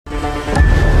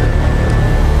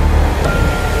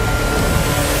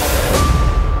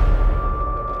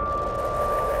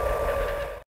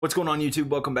What's going on, YouTube?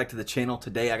 Welcome back to the channel.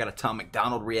 Today I got a Tom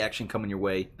Macdonald reaction coming your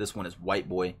way. This one is White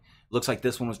Boy. Looks like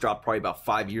this one was dropped probably about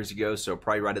 5 years ago, so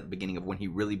probably right at the beginning of when he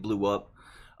really blew up.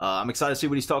 I'm excited to see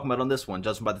what he's talking about on this one.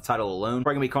 Judging by the title alone,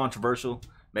 probably gonna be controversial.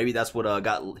 Maybe that's what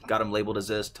got him labeled as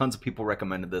this. Tons of people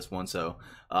recommended this one, so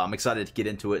I'm excited to get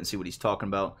into it and see what he's talking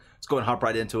about. Let's go and hop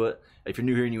right into it. If you're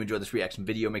new here and you enjoy this reaction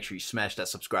video, make sure you smash that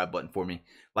subscribe button for me.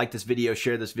 Like this video,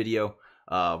 share this video.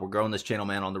 We're growing this channel,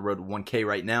 man, on the road to 1K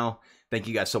right now. Thank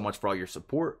you guys so much for all your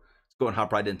support. Let's go and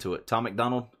hop right into it. Tom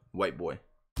Macdonald, White Boy.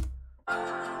 I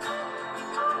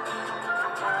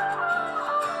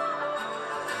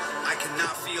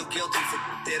cannot feel guilty for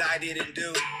that I didn't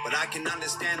do, but I can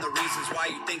understand the reasons why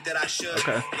you think that I should.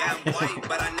 Okay. Yeah, I'm white,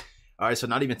 but I... All right, so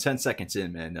not even 10 seconds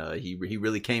in, man. He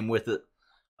really came with it.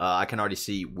 I can already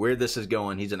see where this is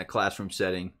going. He's in a classroom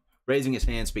setting, raising his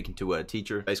hand, speaking to a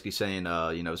teacher, basically saying,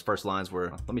 you know, his first lines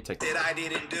were, let me take that I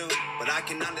didn't do, but I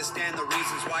can understand the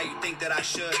reasons why you think that I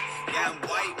should. Yeah, I'm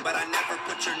white, but I never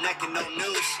put your neck in no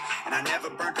noose, and I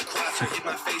never burnt a cross or hit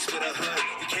my face with a hood.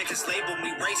 You can't just label me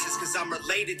racist because I'm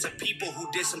related to people who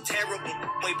did some terrible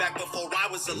way back before I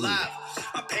was alive.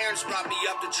 My parents brought me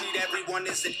up to treat everyone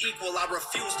as an equal. I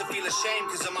refuse to feel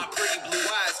ashamed because of my pretty blue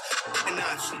eyes. And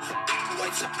Nazi,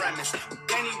 white supremacist,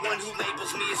 anyone who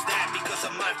labels me as that because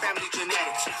of my family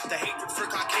genetics. The hatred for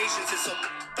Caucasians is so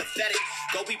pathetic.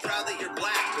 Go be proud that you're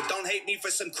black, but don't hate me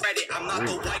for some credit. I'm not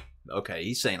the white. Okay,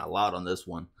 he's saying a lot on this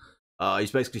one.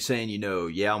 He's basically saying, you know,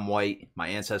 yeah, I'm white. My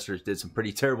ancestors did some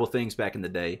pretty terrible things back in the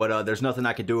day, but there's nothing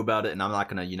I can do about it, and I'm not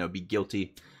gonna, you know, be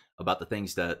guilty about the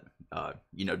things that,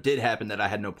 you know, did happen that I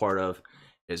had no part of.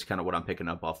 Is kind of what I'm picking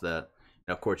up off that.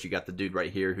 And of course, you got the dude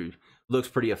right here who looks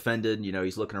pretty offended. You know,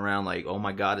 he's looking around like, oh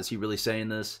my God, is he really saying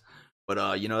this?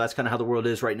 But, you know, that's kind of how the world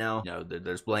is right now. You know,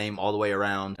 there's blame all the way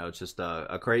around. You know, it's just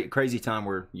a crazy time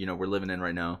we're living in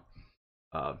right now.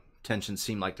 Tensions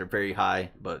seem like they're very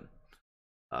high, but,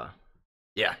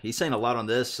 yeah, he's saying a lot on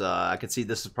this. I could see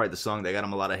this is probably the song that got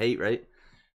him a lot of hate, right?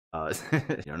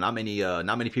 You know, not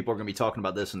many people are gonna be talking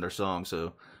about this in their song.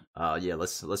 So, yeah,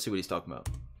 let's see what he's talking about.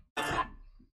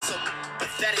 So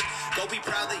pathetic. Go be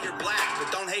proud that you're black, but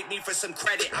don't hate me for some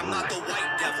credit. I'm not the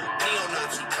white devil,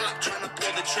 neo-Nazi cop trying to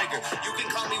pull the trigger. You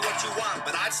can call me what you want,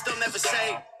 but I'd still never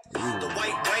say the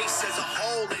white race as a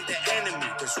whole ain't the enemy.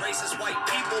 There's racist white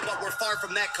people, but we're far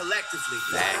from that collectively.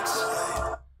 Thanks.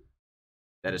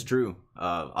 That is true.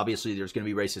 Obviously, there's going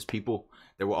to be racist people.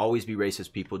 There will always be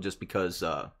racist people just because,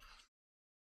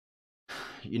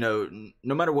 you know,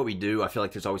 no matter what we do, I feel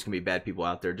like there's always going to be bad people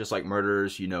out there. Just like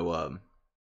murderers, you know,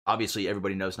 obviously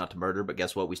everybody knows not to murder, but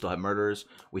guess what? We still have murderers.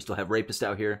 We still have rapists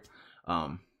out here.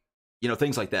 You know,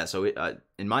 things like that. So,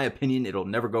 in my opinion, it'll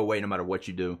never go away no matter what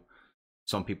you do.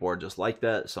 Some people are just like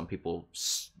that. Some people,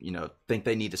 you know, think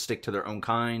they need to stick to their own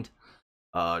kind.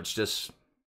 It's just...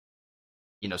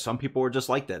 You know, some people are just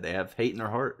like that. They have hate in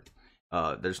their heart.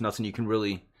 There's nothing you can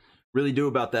really do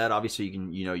about that. Obviously,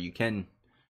 you can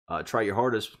try your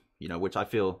hardest, you know, which I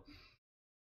feel,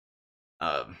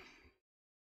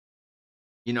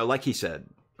 you know, like he said,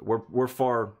 we're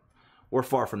far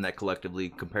from that collectively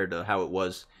compared to how it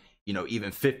was, you know,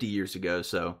 even 50 years ago.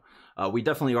 So we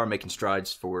definitely are making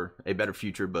strides for a better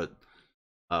future. But,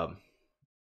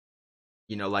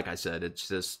 you know, like I said, it's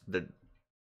just that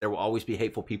there will always be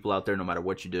hateful people out there no matter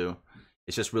what you do.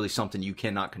 It's just really something you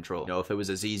cannot control. You know, if it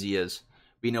was as easy as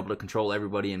being able to control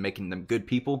everybody and making them good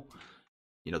people,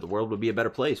 you know, the world would be a better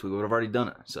place. We would have already done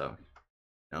it. So,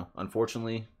 you know,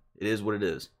 unfortunately, it is what it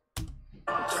is.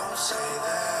 Don't say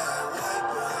that, white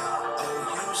boy.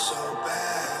 Oh, you so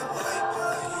bad, white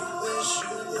boy. You wish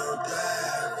you were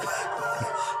black, white boy.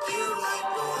 Dear white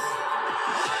boy.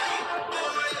 White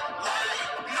boy, white.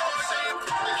 No, say it.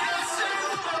 Can't say it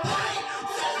with my white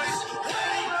voice.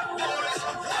 White boys,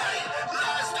 white.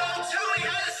 Lies don't tell me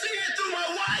how to see it through my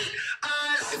white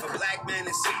eyes. If a black man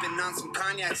is sipping on some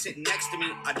cognac sitting next to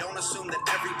me, I don't assume that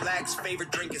every black's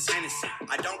favorite drink is Hennessy.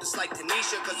 I don't dislike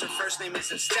Tanisha because her first name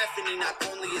isn't Stephanie. Not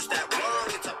only is that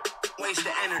wrong, it's a waste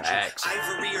of energy. Facts.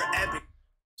 Ivory or Ebony.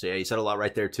 So yeah, he said a lot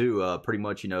right there too. Pretty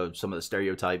much, you know, some of the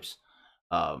stereotypes.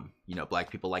 You know, black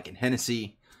people liking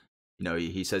Hennessy. You know,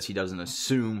 he says he doesn't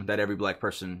assume that every black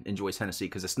person enjoys Hennessy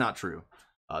because it's not true.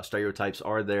 Stereotypes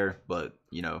are there, but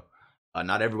you know,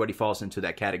 not everybody falls into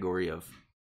that category of,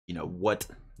 you know, what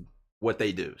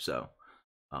they do. So,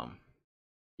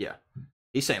 yeah,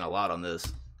 he's saying a lot on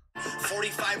this.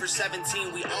 45 or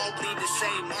 17, we all bleed the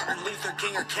same. Martin Luther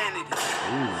King or Kennedy.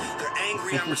 Ooh. They're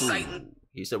angry. I'm reciting.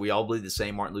 He said we all bleed the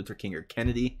same. Martin Luther King or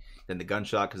Kennedy. Then the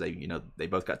gunshot because they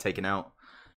both got taken out.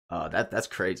 That's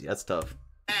crazy. That's tough.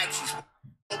 She's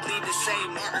bleed the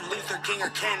same, Martin Luther King or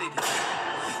Kennedy.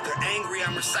 They're angry,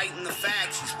 I'm reciting the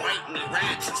facts. He's white and he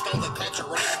raps and stole the culture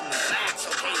right from the facts.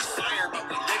 Okay, he's fire, but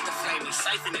we lit the flame, he's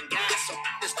siphoning gas. So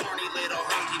this corny little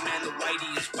hunky man, the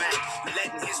whitey is whack. You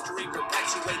letting history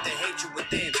perpetuate the hatred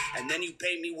within, and then you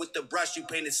paint me with the brush you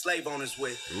painted slave owners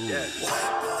with. Yeah.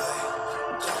 White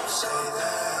boy, don't say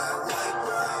that. White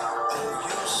boy, oh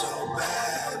you so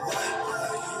bad. White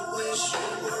boy, you wish you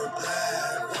were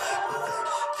black. White boy,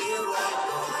 dear white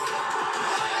boy.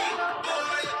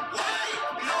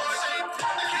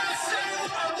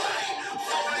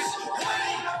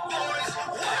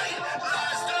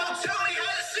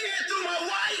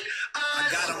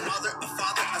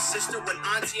 Sister, an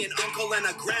auntie, an uncle, and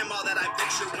a grandma that I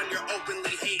picture when you're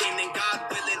openly hating. And God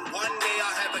willing, one day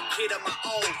I'll have a kid of my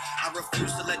own. I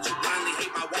refuse to let you blindly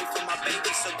hate my wife and my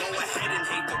baby, so go ahead and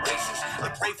hate the races.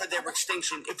 I pray for their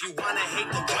extinction. If you want to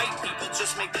hate the white people,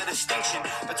 just make the distinction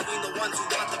between the ones who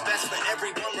want the best for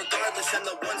everyone regardless and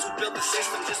the ones who build the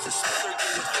system just to smother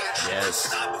you with facts.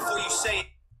 Yes. Stop before you say it.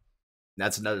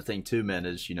 That's another thing too, man,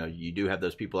 is, you know, you do have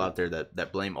those people out there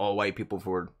that blame all white people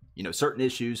for, you know, certain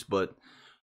issues, but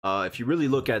if you really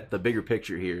look at the bigger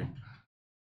picture here,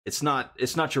 it's not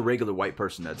your regular white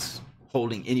person that's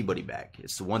holding anybody back.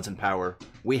 It's the ones in power.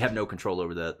 We have no control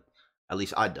over that. At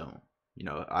least I don't. You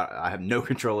know, I have no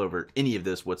control over any of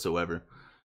this whatsoever.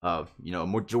 You know, a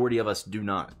majority of us do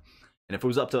not. And if it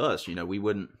was up to us, you know, we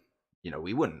wouldn't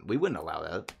allow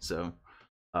that. So,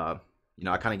 you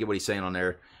know, I kind of get what he's saying on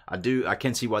there. I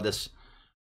can see why this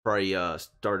probably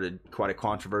started quite a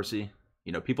controversy.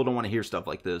 You know, people don't want to hear stuff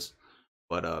like this.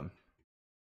 But,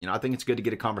 you know, I think it's good to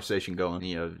get a conversation going.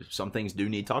 You know, some things do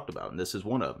need talked about, and this is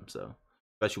one of them. So,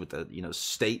 especially with the, you know,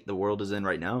 state the world is in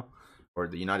right now, or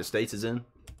the United States is in.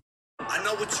 I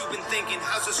know what you've been thinking.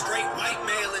 How's a straight white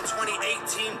male in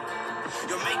 2018?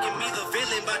 You're making me the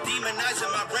villain by demonizing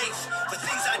my race for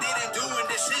things I didn't do and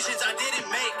decisions I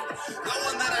didn't make. No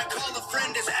one that I call a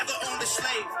friend has ever owned a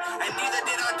slave, and neither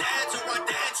did our dads or our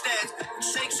dads' dads.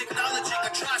 Sakes acknowledging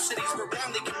atrocities were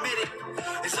wrongly committed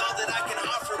is all that I can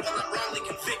offer while I'm wrongly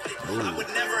convicted. I would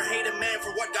never hate a man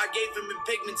for what God gave him in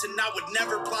pigments, and I would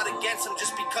never plot against him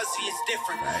just because he is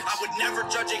different. I would never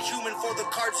judge a human for the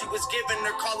cards he was given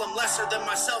or call him lesser than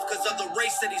myself because of the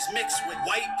race that he's mixed with.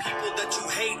 White people that you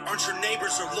hate aren't your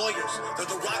neighbors or lawyers. They're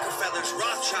the Rockefellers,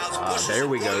 Rothschilds, Bushes. There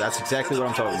we go. That's exactly what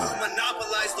I'm talking about. Who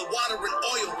monopolized the water and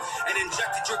oil and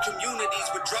injected your communities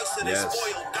with drugs to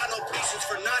despoil. Got no patience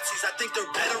for Nazis. I think they're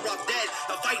better off dead.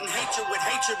 Fighting hatred with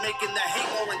hatred, making the hate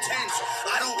more intense.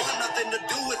 I don't want nothing to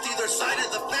do with either side of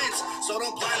the fence, so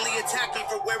don't blindly attack me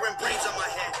for wearing braids on my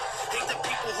head. Hate the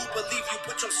people who believe you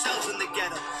put yourselves in the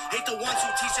ghetto. Hate the ones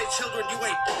who teach their children you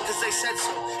ain't because they said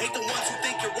so. Hate the ones who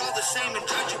think you're all the same and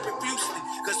judge you profusely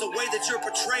because the way that you're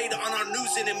portrayed on our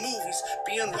news and in movies.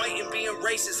 Being white and being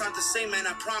racist aren't the same, man,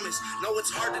 I promise. No, it's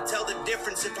hard to tell the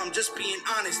difference if I'm just being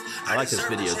honest. I like this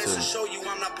video too. To show you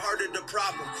I'm not part of the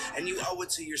problem, and you owe it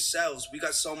to yourselves. We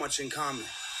got so much in common.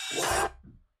 What?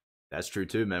 That's true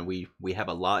too, man. We have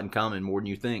a lot in common, more than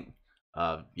you think.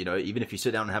 You know, even if you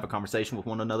sit down and have a conversation with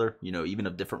one another, you know, even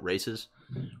of different races,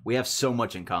 we have so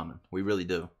much in common. We really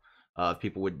do. If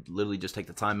people would literally just take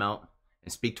the time out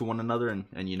and speak to one another,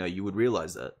 and you know, you would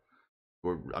realize that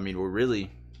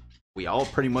we all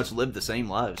pretty much live the same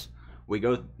lives. We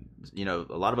go, you know,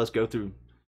 a lot of us go through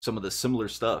some of the similar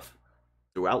stuff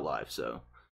throughout life. So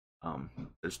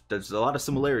there's a lot of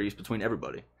similarities between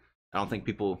everybody. I don't think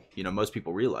people, you know, most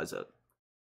people realize that.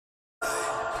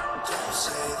 Don't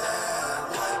say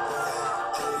that, white boy.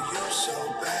 Oh, you so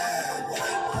bad,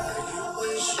 white boy. You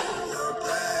wish you were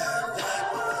black, white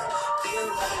boy. Dear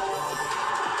white boy.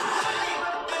 White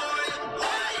boy,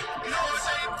 white. No,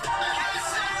 say, I can't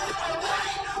say with my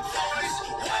white voice.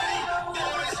 White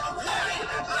boys, white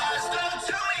lies. Don't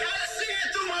tell me how to see it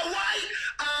through my white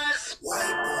eyes.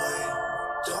 White boy,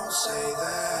 don't say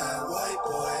that, white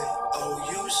boy. Oh,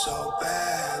 you so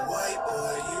bad, white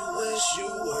boy. You wish you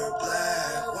were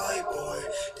black, white boy.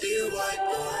 Dear white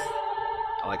boy.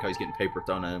 I like how he's getting paper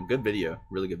thrown at him. Good video,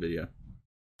 really good video.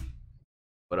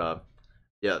 But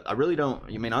yeah, I really don't.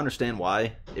 I mean, I understand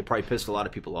why it probably pissed a lot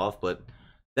of people off, but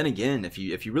then again, if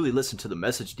you really listen to the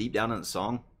message deep down in the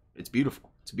song, it's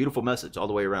beautiful. It's a beautiful message all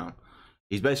the way around.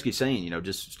 He's basically saying, you know,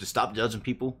 just stop judging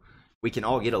people. We can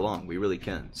all get along. We really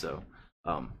can. So,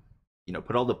 you know,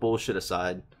 put all the bullshit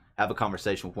aside. Have a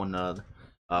conversation with one another.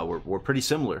 We're pretty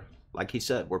similar, like he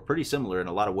said. We're pretty similar in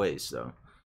a lot of ways. So,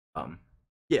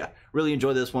 yeah, really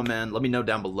enjoy this one, man. Let me know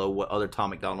down below what other Tom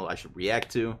Macdonald I should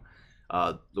react to.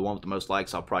 The one with the most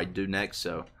likes I'll probably do next.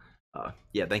 So,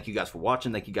 yeah, thank you guys for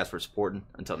watching. Thank you guys for supporting.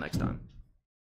 Until next time.